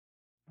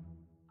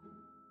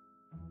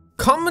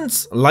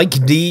Comments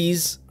like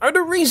these are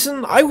the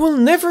reason I will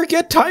never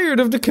get tired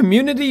of the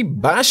community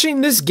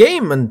bashing this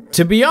game, and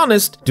to be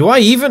honest, do I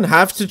even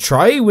have to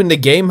try when the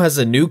game has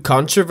a new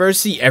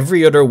controversy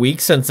every other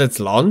week since its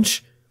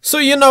launch? So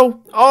you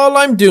know, all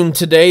I'm doing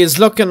today is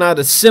looking at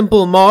a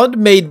simple mod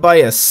made by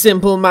a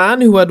simple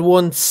man who had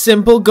one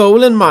simple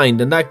goal in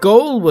mind, and that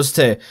goal was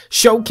to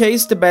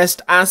showcase the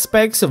best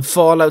aspects of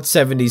Fallout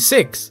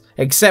 76.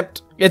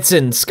 Except it's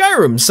in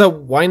Skyrim, so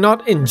why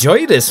not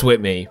enjoy this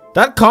with me?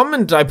 That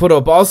comment I put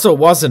up also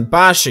wasn't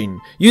bashing.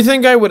 You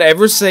think I would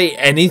ever say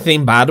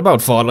anything bad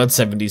about Fallout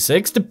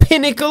 76? The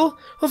pinnacle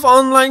of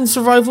online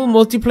survival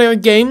multiplayer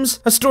games?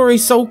 A story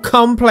so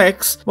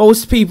complex,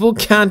 most people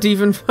can't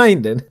even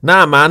find it.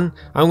 Nah man,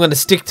 I'm gonna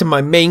stick to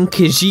my main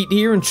Khajiit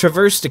here and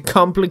traverse the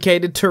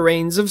complicated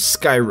terrains of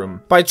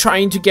Skyrim by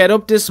trying to get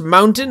up this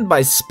mountain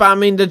by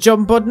spamming the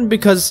jump button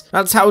because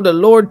that's how the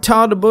Lord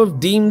Todd above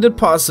deemed it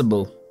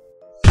possible.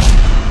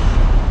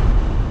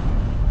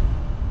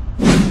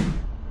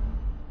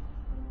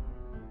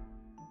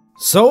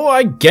 So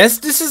I guess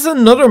this is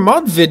another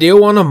mod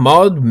video on a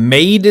mod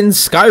made in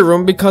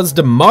Skyrim because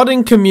the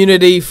modding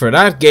community for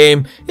that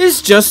game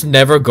is just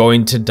never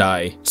going to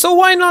die. So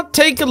why not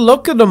take a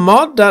look at a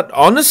mod that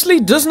honestly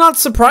does not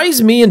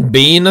surprise me in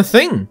being a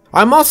thing.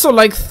 I'm also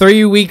like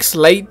 3 weeks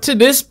late to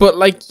this, but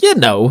like, you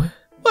know,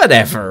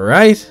 whatever,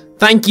 right?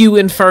 Thank you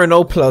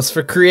Inferno Plus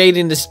for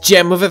creating this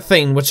gem of a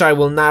thing, which I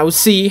will now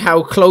see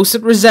how close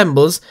it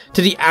resembles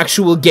to the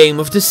actual game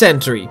of the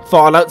century,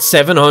 Fallout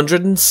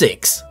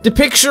 706. The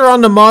picture on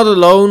the mod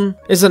alone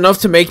is enough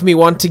to make me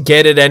want to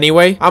get it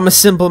anyway. I'm a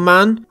simple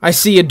man. I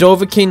see a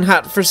Dovahkiin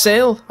hat for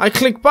sale. I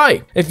click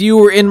buy. If you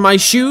were in my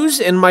shoes,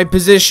 in my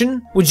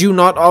position, would you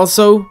not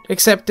also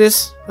accept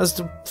this as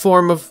the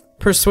form of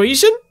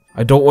persuasion?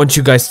 I don't want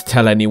you guys to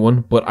tell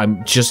anyone, but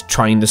I'm just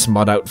trying this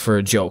mod out for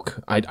a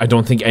joke. I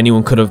don't think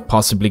anyone could have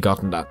possibly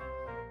gotten that.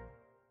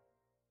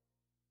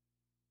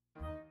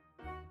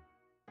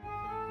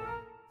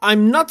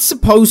 I'm not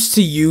supposed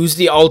to use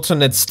the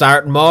alternate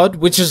start mod,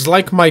 which is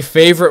like my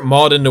favorite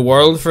mod in the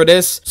world for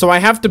this, so I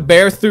have to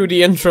bear through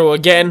the intro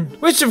again,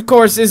 which of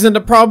course isn't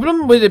a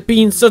problem with it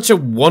being such a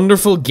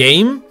wonderful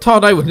game.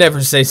 Thought I would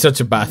never say such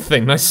a bad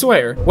thing, I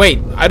swear. Wait,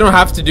 I don't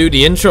have to do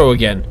the intro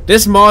again.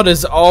 This mod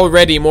is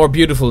already more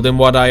beautiful than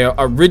what I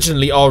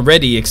originally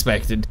already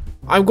expected.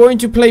 I'm going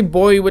to play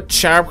boy with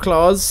sharp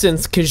claws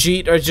since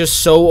Khajiit are just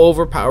so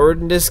overpowered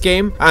in this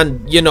game,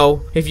 and you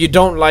know, if you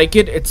don't like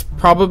it, it's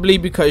probably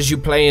because you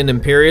play an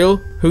Imperial.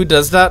 Who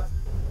does that?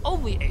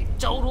 Only a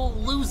total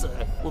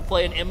loser will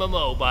play an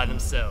MMO by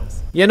themselves.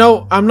 You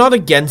know, I'm not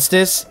against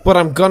this, but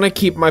I'm gonna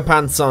keep my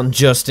pants on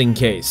just in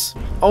case.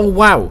 Oh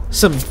wow,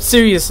 some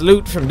serious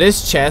loot from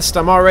this chest.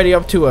 I'm already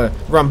up to a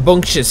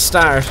rambunctious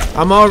start.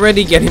 I'm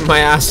already getting my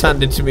ass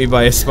handed to me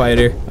by a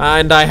spider,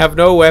 and I have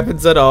no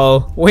weapons at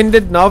all. When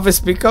did novice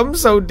become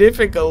so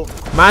difficult?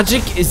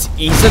 Magic is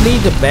easily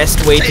the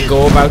best way to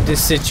go about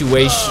this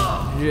situation.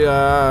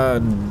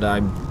 And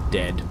I'm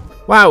dead.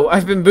 Wow,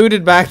 I've been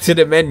booted back to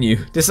the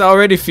menu. This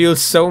already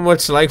feels so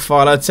much like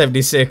Fallout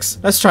 76.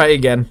 Let's try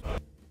again.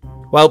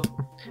 Welp,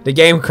 the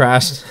game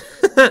crashed.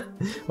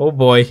 Oh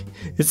boy,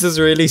 this is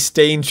really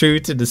staying true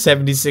to the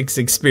 76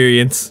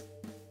 experience.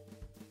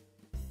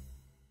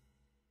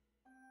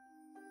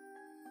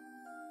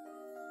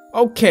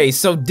 Okay,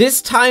 so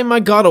this time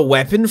I got a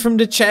weapon from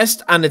the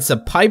chest and it's a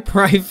pipe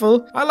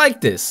rifle. I like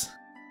this.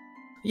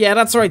 Yeah,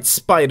 that's right,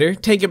 spider.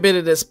 Take a bit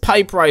of this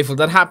pipe rifle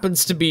that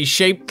happens to be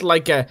shaped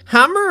like a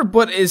hammer,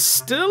 but is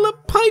still a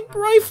pipe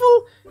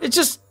rifle? It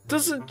just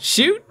doesn't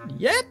shoot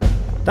yet?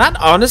 That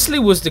honestly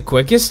was the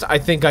quickest I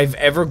think I've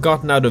ever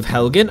gotten out of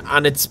Helgen,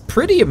 and it's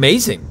pretty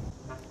amazing.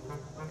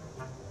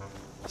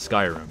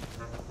 Skyrim.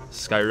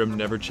 Skyrim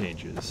never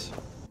changes.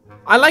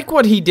 I like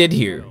what he did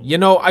here. You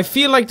know, I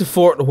feel like the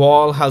fort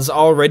wall has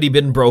already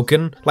been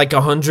broken like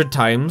 100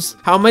 times.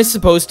 How am I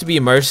supposed to be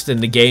immersed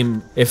in the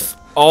game if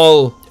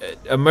all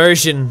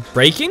immersion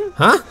breaking?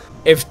 Huh?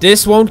 If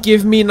this won't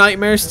give me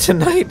nightmares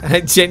tonight,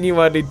 I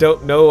genuinely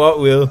don't know what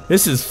will.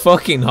 This is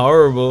fucking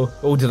horrible.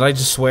 Oh, did I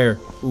just swear?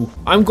 Ooh.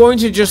 I'm going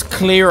to just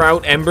clear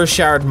out Ember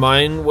Shard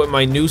Mine with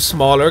my new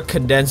smaller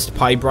condensed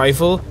pipe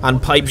rifle and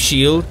pipe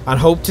shield and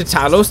hope to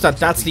Talos that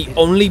that's the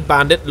only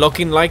bandit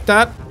looking like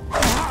that.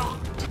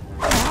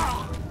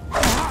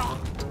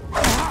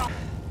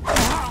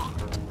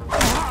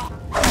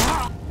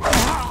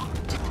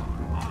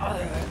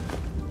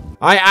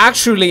 I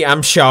actually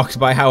am shocked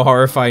by how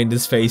horrifying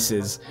this face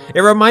is.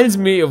 It reminds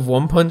me of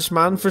One Punch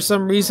Man for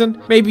some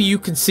reason. Maybe you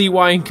can see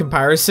why in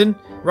comparison.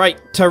 Right,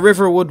 to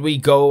Riverwood we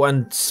go,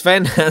 and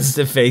Sven has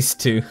the face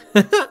too.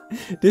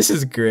 This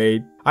is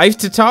great. I have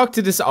to talk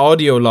to this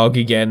audio log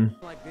again.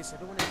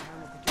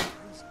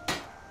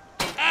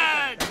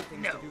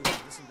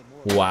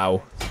 No.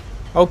 Wow.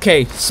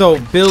 Okay, so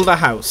build a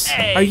house.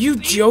 Are you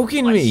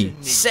joking me?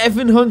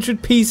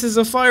 700 pieces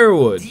of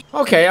firewood.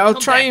 Okay, I'll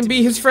try and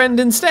be his friend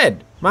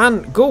instead.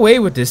 Man, go away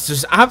with this.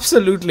 There's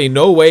absolutely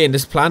no way in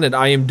this planet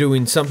I am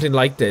doing something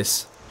like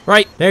this.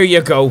 Right, there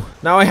you go.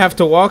 Now I have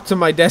to walk to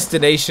my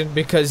destination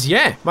because,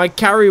 yeah, my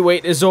carry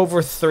weight is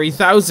over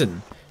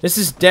 3,000. This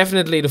is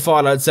definitely the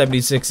Fallout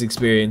 76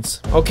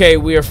 experience. Okay,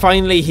 we are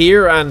finally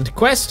here and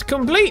quest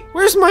complete.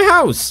 Where's my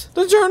house?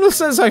 The journal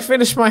says I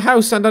finished my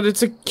house and that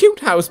it's a cute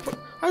house, but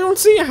I don't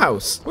see a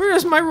house. Where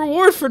is my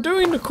reward for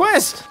doing the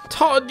quest?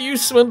 Todd, you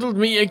swindled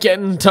me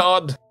again,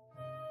 Todd.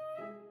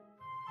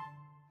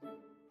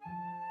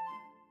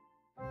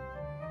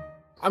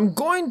 I'm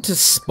going to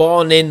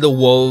spawn in the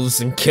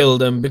wolves and kill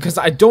them because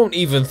I don't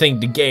even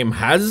think the game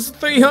has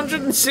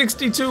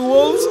 362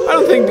 wolves. I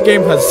don't think the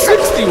game has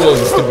 60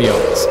 wolves, to be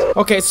honest.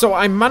 Okay, so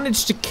I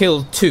managed to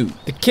kill 2.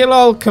 The kill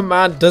all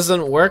command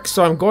doesn't work,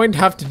 so I'm going to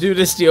have to do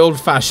this the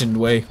old-fashioned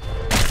way.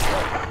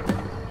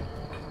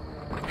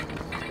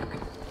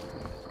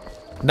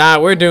 Nah,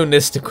 we're doing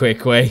this the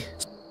quick way.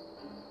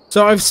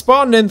 So I've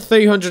spawned in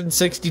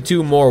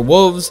 362 more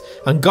wolves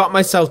and got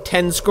myself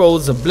 10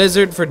 scrolls of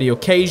Blizzard for the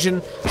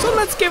occasion, so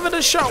let's give it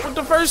a shot with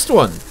the first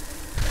one.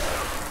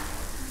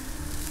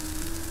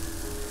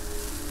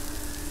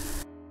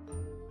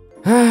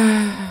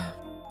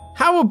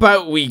 How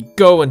about we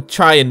go and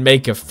try and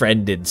make a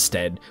friend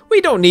instead? We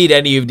don't need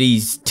any of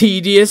these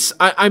tedious,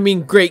 I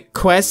mean great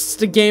quests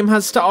the game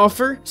has to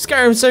offer.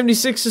 Skyrim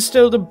 76 is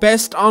still the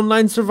best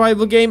online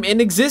survival game in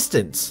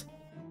existence.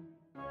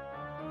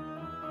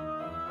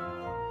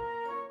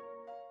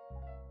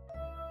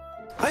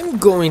 I'm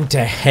going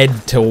to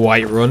head to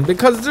Whiterun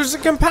because there's a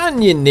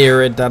companion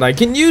near it that I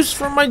can use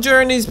for my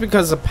journeys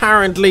because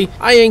apparently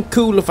I ain't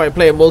cool if I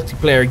play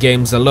multiplayer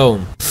games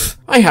alone. Pfft,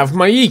 I have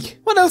my eek.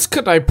 What else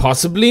could I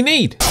possibly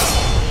need?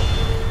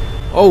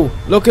 Oh,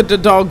 look at the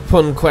dog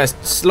pun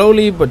quest,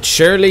 slowly but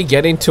surely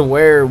getting to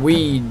where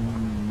we...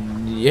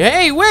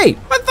 Hey, wait!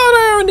 I thought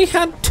I only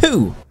had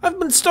 2. I've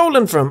been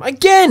stolen from,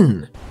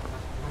 again!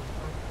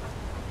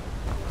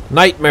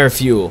 Nightmare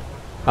fuel.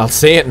 I'll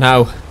say it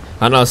now.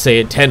 And I'll say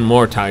it 10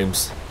 more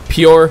times.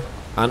 Pure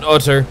and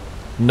utter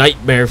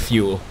nightmare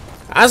fuel.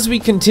 As we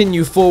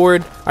continue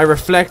forward, I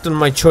reflect on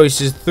my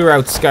choices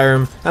throughout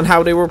Skyrim and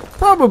how they were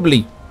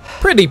probably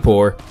pretty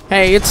poor.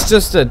 Hey, it's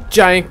just a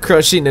giant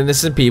crushing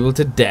innocent people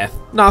to death.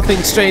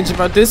 Nothing strange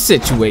about this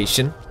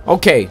situation.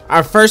 Okay,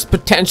 our first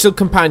potential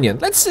companion.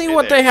 Let's see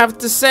what they have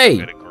to say. I've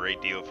got a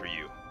great deal for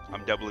you.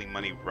 I'm doubling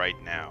money right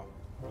now.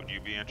 Would you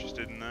be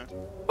interested in that?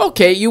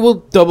 Okay, you will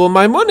double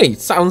my money.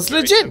 Sounds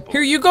legit. Simple.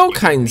 Here you go,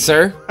 kind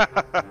sir.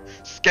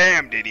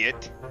 Scammed,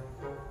 idiot.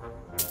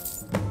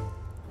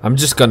 I'm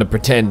just gonna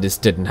pretend this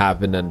didn't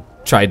happen and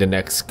try the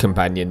next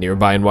companion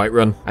nearby in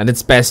Whiterun. And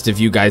it's best if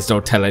you guys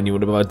don't tell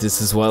anyone about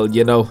this as well,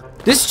 you know.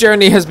 This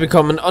journey has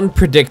become an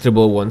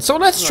unpredictable one, so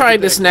let's try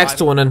this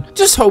next one and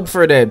just hope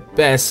for the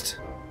best.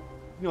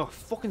 You know,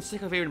 fucking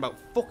sick of hearing about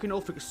fucking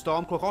Ulfric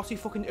Stormcloak.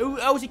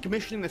 How is he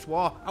commissioning this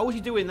war? How is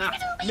he doing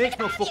that? Makes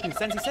no fucking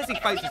sense. He says he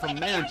fights for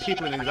men and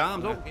people in his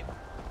arms. Oh.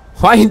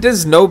 Why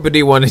does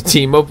nobody want to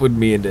team up with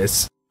me in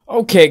this?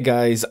 Okay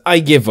guys, I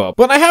give up.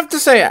 But I have to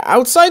say,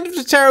 outside of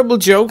the terrible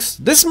jokes,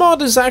 this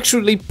mod is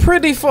actually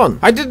pretty fun.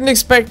 I didn't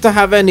expect to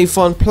have any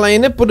fun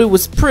playing it, but it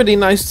was pretty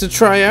nice to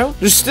try out.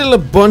 There's still a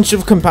bunch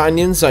of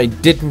companions I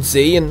didn't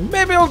see, and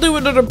maybe I'll do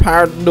another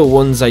part of the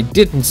ones I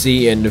didn't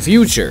see in the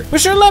future.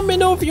 But sure, let me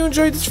know if you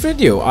enjoyed this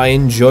video. I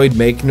enjoyed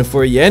making it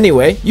for you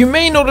anyway. You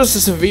may notice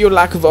a severe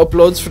lack of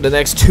uploads for the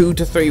next 2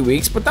 to 3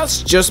 weeks, but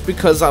that's just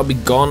because I'll be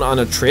gone on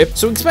a trip,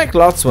 so expect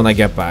lots when I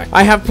get back.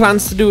 I have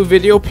plans to do a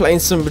video playing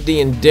some of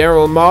the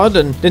Daryl mod,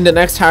 and then the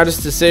next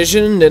hardest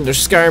decision, then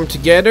there's Skyrim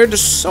together. There's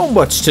so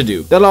much to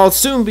do. They'll all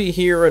soon be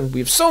here, and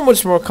we have so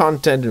much more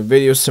content and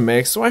videos to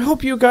make, so I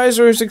hope you guys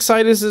are as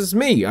excited as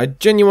me. I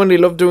genuinely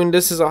love doing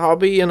this as a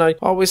hobby, and I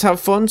always have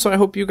fun, so I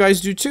hope you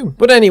guys do too.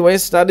 But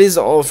anyways, that is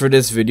all for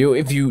this video.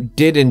 If you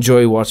did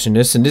enjoy watching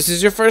this, and this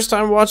is your first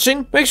time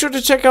watching, make sure to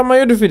check out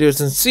my other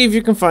videos and see if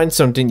you can find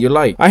something you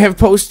like. I have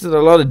posted a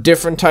lot of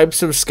different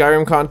types of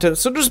Skyrim content,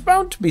 so there's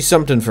bound to be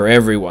something for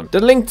everyone. The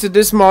link to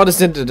this mod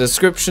is in the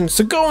description,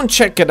 so go and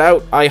check it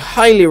out. I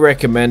highly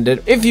recommend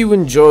it. If you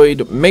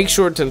enjoyed, make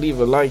sure to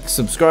leave a like,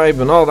 subscribe,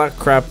 and all that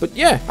crap. But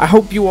yeah, I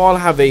hope you all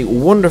have a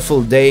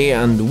wonderful day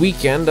and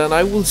weekend, and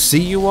I will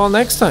see you all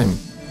next time.